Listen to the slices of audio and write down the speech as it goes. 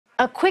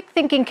A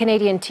quick-thinking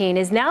Canadian teen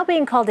is now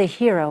being called a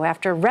hero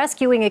after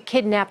rescuing a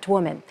kidnapped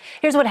woman.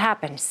 Here's what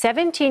happened.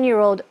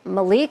 17-year-old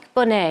Malik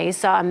Bonet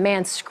saw a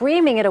man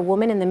screaming at a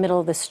woman in the middle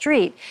of the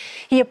street.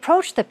 He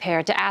approached the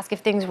pair to ask if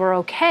things were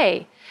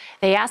okay.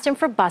 They asked him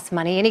for bus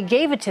money, and he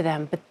gave it to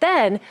them. But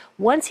then,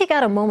 once he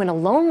got a moment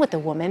alone with the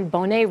woman,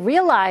 Bonet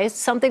realized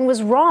something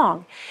was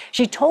wrong.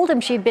 She told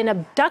him she'd been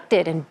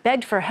abducted and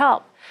begged for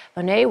help.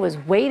 Bonet was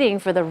waiting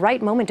for the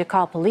right moment to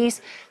call police,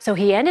 so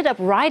he ended up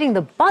riding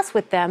the bus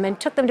with them and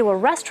took them to a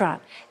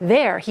restaurant.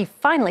 There, he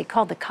finally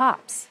called the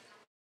cops.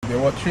 They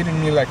were treating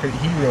me like a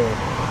hero.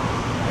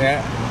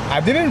 Yeah, I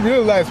didn't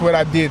realize what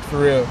I did for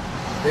real.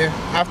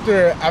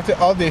 After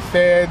all they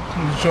fed,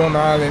 the journal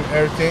and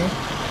everything,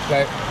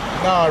 like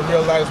now I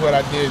realize what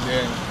I did,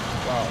 and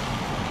wow,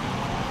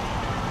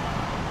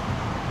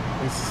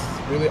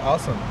 it's really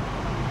awesome.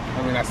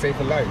 I mean, I saved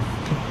a life.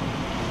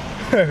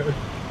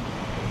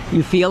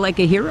 You feel like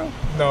a hero?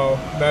 No,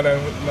 not at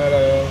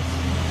all.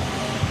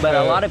 But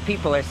a lot of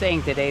people are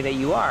saying today that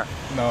you are.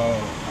 No,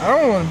 I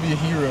don't want to be a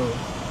hero.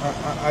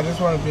 I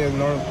just want to be a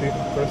normal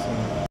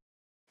person.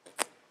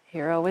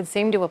 Hero would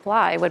seem to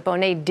apply. What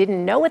Bonet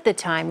didn't know at the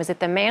time was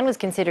that the man was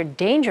considered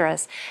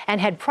dangerous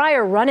and had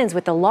prior run-ins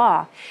with the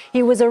law.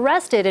 He was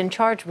arrested and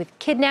charged with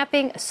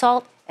kidnapping,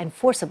 assault, and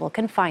forcible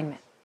confinement.